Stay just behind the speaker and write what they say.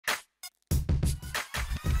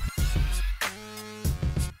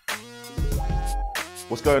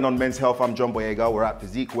What's going on, Men's Health? I'm John Boyega. We're at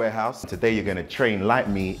Physique Warehouse. Today you're gonna train like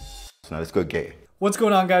me. So now let's go get it. What's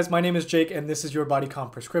going on, guys? My name is Jake and this is your Body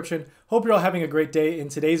Comp Prescription. Hope you're all having a great day. In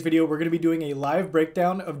today's video, we're gonna be doing a live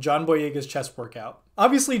breakdown of John Boyega's chest workout.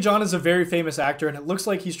 Obviously, John is a very famous actor and it looks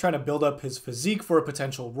like he's trying to build up his physique for a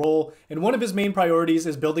potential role, and one of his main priorities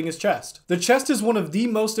is building his chest. The chest is one of the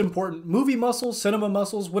most important movie muscles, cinema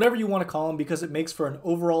muscles, whatever you want to call them, because it makes for an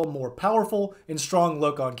overall more powerful and strong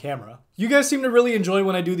look on camera. You guys seem to really enjoy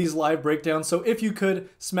when I do these live breakdowns, so if you could,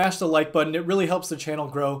 smash the like button. It really helps the channel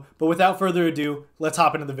grow. But without further ado, let's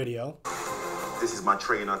hop into the video. This is my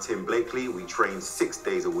trainer, Tim Blakely. We train 6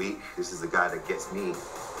 days a week. This is the guy that gets me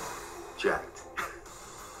jacked.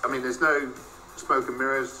 I mean, there's no smoke and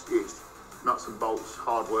mirrors. It's nuts and bolts,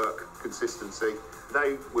 hard work, consistency.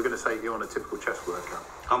 Today, we're going to take you on a typical chest workout.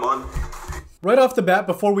 Come on. Right off the bat,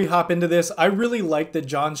 before we hop into this, I really like that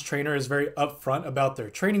John's trainer is very upfront about their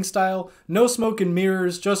training style. No smoke and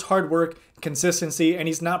mirrors, just hard work, consistency, and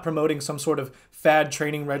he's not promoting some sort of fad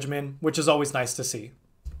training regimen, which is always nice to see.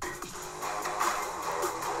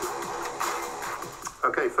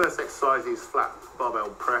 Okay, first exercise is flat barbell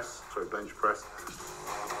press, bench press.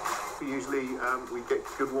 Usually we get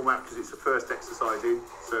good warm up because it's the first exercise in,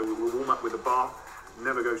 so we'll warm up with a bar,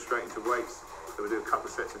 never go straight into weights. So we'll do a couple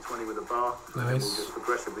of sets of 20 with a bar, and then we'll just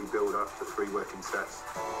progressively build up to 3 working sets.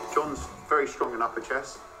 John's very strong in upper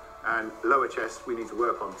chest, and lower chest we need to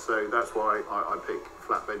work on, so that's why I pick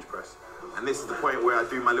flat bench press. And this is the point where I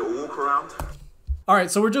do my little walk around. Alright,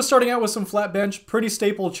 so we're just starting out with some flat bench, pretty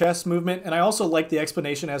staple chest movement, and I also like the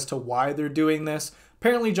explanation as to why they're doing this.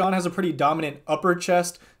 Apparently John has a pretty dominant upper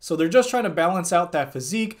chest, so they're just trying to balance out that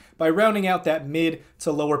physique by rounding out that mid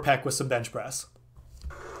to lower pec with some bench press.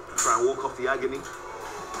 Try and walk off the agony.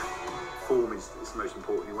 Form is the most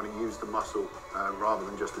important. You want to use the muscle rather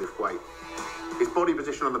than just lift weight. His body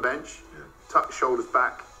position on the bench, tuck shoulders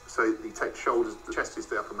back, so he takes shoulders, the chest is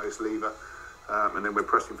the uppermost lever, and then we're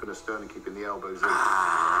pressing from the sternum, keeping the elbows in.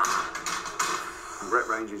 Rep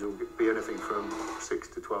ranges will be anything from 6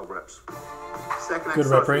 to 12 reps. Second Good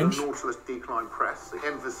rep exercise range. is the Nautilus decline press,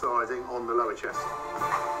 emphasising on the lower chest.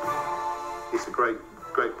 It's a great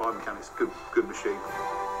biomechanics, good machine.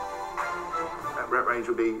 That rep range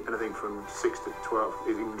will be anything from 6 to 12,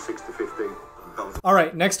 even 6 to 15.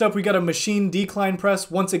 Alright, next up we got a machine decline press,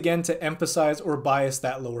 once again to emphasize or bias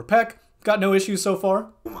that lower pec. Got no issues so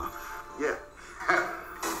far? Yeah.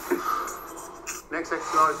 Next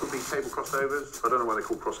exercise will be cable crossovers. I don't know why they're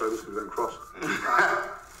called crossovers because we don't cross.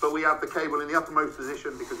 But we have the cable in the uppermost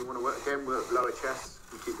position because we want to work lower chest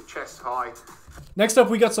and keep the chest high. Next up,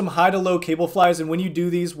 we got some high to low cable flies, and when you do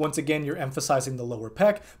these, once again, you're emphasizing the lower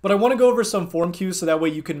pec, but I want to go over some form cues so that way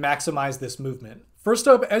you can maximize this movement. First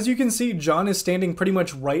up, as you can see, John is standing pretty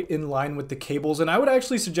much right in line with the cables, and I would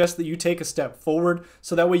actually suggest that you take a step forward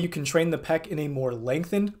so that way you can train the pec in a more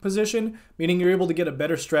lengthened position, meaning you're able to get a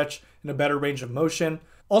better stretch and a better range of motion.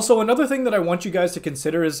 Also, another thing that I want you guys to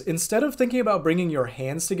consider is instead of thinking about bringing your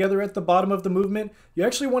hands together at the bottom of the movement, you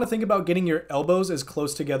actually want to think about getting your elbows as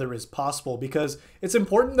close together as possible, because it's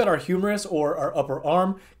important that our humerus or our upper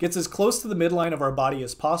arm gets as close to the midline of our body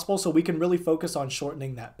as possible so we can really focus on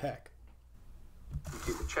shortening that pec.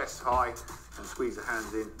 Keep the chest high and squeeze the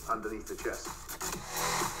hands in underneath the chest.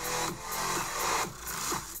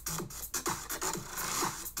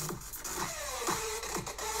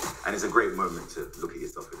 And it's a great moment to look at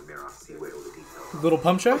yourself in the mirror, see where all the details are. Little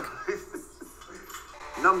pump check.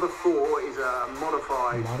 Number 4 is a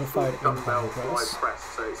modified dumbbell fly press. press.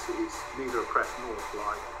 So it's neither a press nor a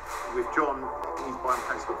fly. With John, he's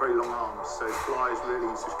biomechanics got very long arms, so flies really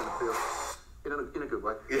he's just going to feel in a good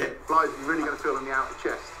way. Yeah. Flies really going to feel in the outer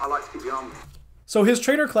chest. I like to keep the arm. So his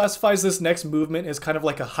trainer classifies this next movement as kind of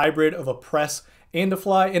like a hybrid of a press and a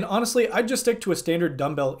fly, and honestly, I'd just stick to a standard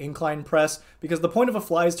dumbbell incline press because the point of a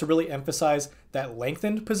fly is to really emphasize that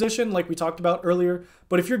lengthened position like we talked about earlier.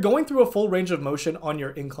 But if you're going through a full range of motion on your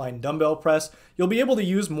incline dumbbell press, you'll be able to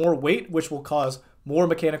use more weight, which will cause more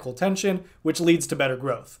mechanical tension, which leads to better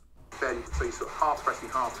growth. Then, so you're sort of half pressing,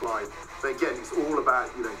 half flying. So again, it's all about,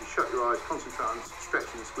 you shut your eyes, concentrate on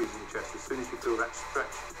stretching and squeezing the chest. As soon as you feel that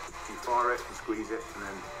stretch, you fire it and squeeze it and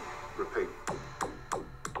then repeat.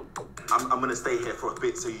 I'm going to stay here for a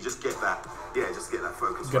bit so you just get that, just get that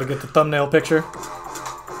focus. Gotta get the thumbnail picture.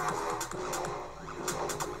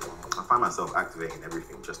 I find myself activating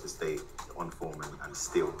everything just to stay on form and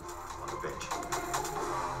still on the bench.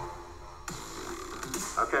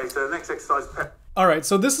 Okay, so the next exercise, pep. Alright,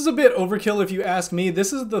 so this is a bit overkill if you ask me.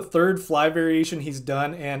 This is the third fly variation he's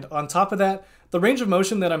done, and on top of that, the range of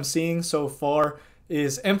motion that I'm seeing so far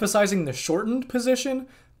is emphasizing the shortened position,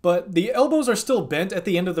 but the elbows are still bent at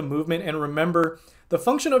the end of the movement. And remember, the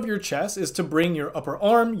function of your chest is to bring your upper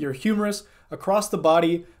arm, your humerus, across the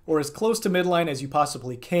body or as close to midline as you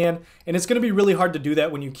possibly can. And it's going to be really hard to do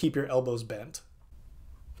that when you keep your elbows bent.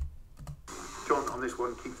 John, on this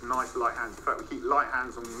one, keeps nice light hands. In fact, we keep light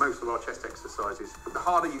hands on most of our chest exercises. But the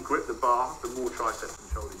harder you grip the bar, the more triceps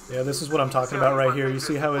and shoulders. Yeah, this is what I'm talking about right here. You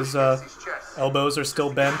see how his elbows are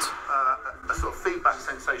still bent? A sort of feedback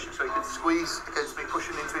sensation, so he can squeeze against me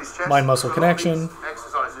pushing into his chest. Mind muscle connection.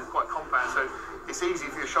 Exercise is quite compound, so it's easy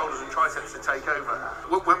for your shoulders and triceps to take over.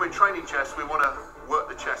 When we're training chest, we want to work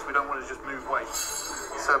the chest. We don't want to just move weight.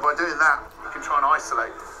 So by doing that, we can try and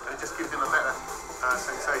isolate, and it just gives him a better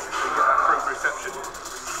sensation, so you get that proprioception.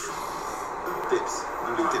 Dips.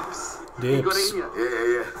 You do dips. You got it in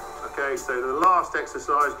you? Yeah. Okay, so the last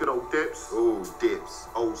exercise, good old dips. Oh, dips.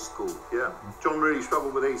 Old school. Yeah. John really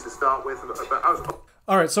struggled with these to start with.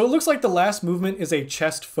 All right, so it looks like the last movement is a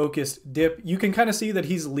chest-focused dip. You can kind of see that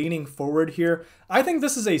he's leaning forward here. I think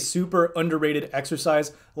this is a super underrated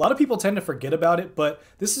exercise. A lot of people tend to forget about it, but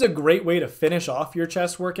this is a great way to finish off your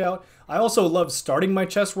chest workout. I also love starting my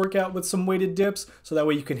chest workout with some weighted dips, so that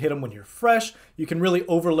way you can hit them when you're fresh. You can really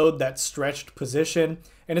overload that stretched position,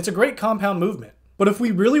 and it's a great compound movement. But if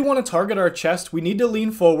we really want to target our chest, we need to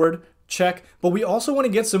lean forward, check, but we also want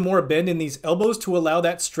to get some more bend in these elbows to allow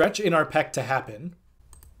that stretch in our pec to happen.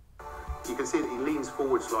 You can see that he leans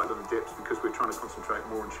forward slightly on the dips because we're trying to concentrate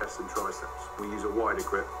more on chest and triceps. We use a wider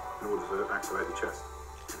grip in order to activate the chest.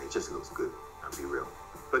 And it just looks good, I'll be real.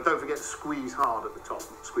 But don't forget to squeeze hard at the top.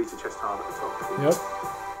 Squeeze the chest hard at the top.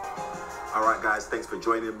 Yep. All right, guys, thanks for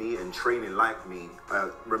joining me and training like me.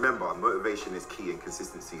 Remember, motivation is key and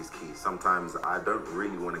consistency is key. Sometimes I don't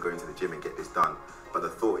really want to go into the gym and get this done, but the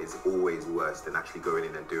thought is always worse than actually going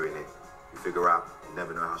in and doing it. You figure out, you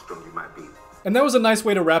never know how strong you might be. And that was a nice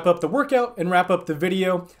way to wrap up the workout and wrap up the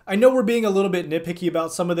video. I know we're being a little bit nitpicky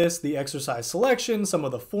about some of this, the exercise selection, some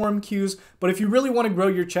of the form cues, but if you really want to grow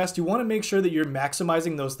your chest, you want to make sure that you're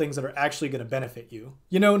maximizing those things that are actually going to benefit you.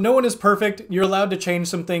 You know, no one is perfect. You're allowed to change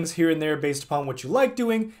some things here and there based upon what you like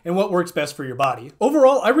doing and what works best for your body.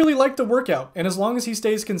 Overall, I really like the workout, and as long as he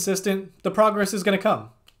stays consistent, the progress is going to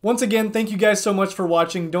come. Once again, thank you guys so much for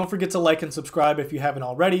watching. Don't forget to like and subscribe if you haven't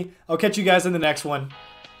already. I'll catch you guys in the next one.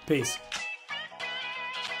 Peace.